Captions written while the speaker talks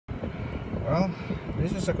Well,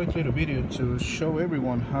 this is a quick little video to show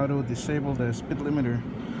everyone how to disable the speed limiter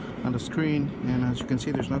on the screen, and as you can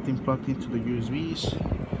see there's nothing plugged into the USBs.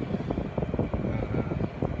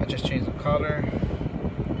 I just changed the color.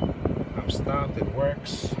 I'm stopped, it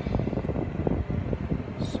works.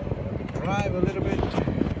 So let me drive a little bit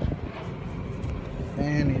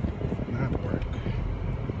and it not work.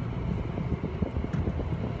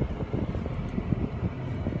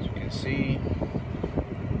 As you can see,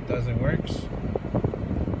 it doesn't work.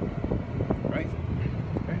 Right?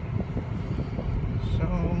 Okay. So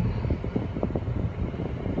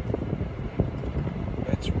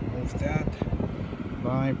let's remove that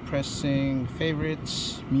by pressing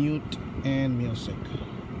favorites, mute, and music.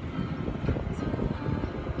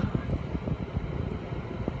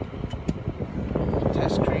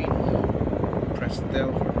 Test screen. Press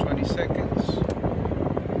Del for 20 seconds.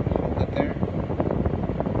 Hold it there.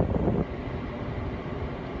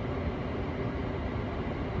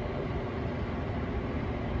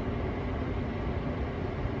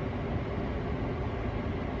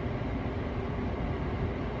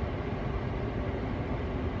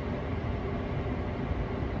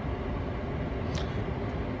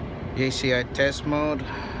 ACI test mode.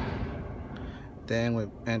 Then we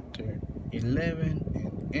enter 11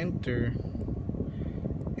 and enter,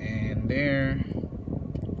 and there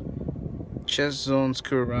chest zone,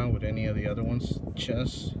 screw around with any of the other ones.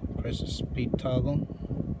 Chest, press the speed toggle,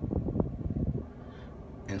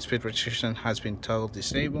 and speed restriction has been toggled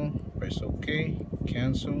disable. Press OK,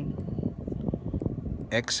 cancel,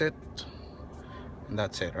 exit, and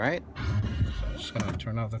that's it, right? So I'm just gonna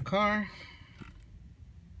turn off the car.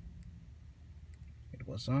 It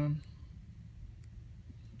was on.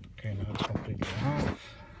 Okay, now it's completely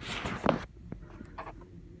off.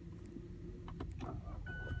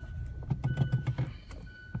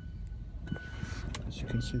 As you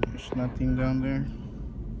can see, there's nothing down there.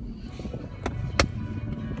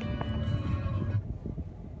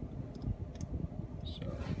 So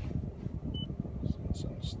since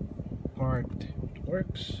I'm parked, it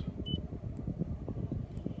works.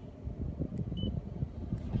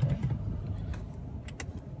 Okay.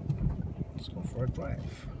 Let's go for a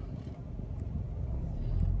drive.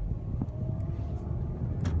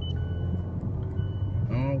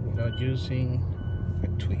 Without using a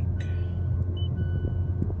tweak.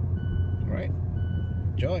 All right,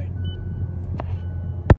 enjoy.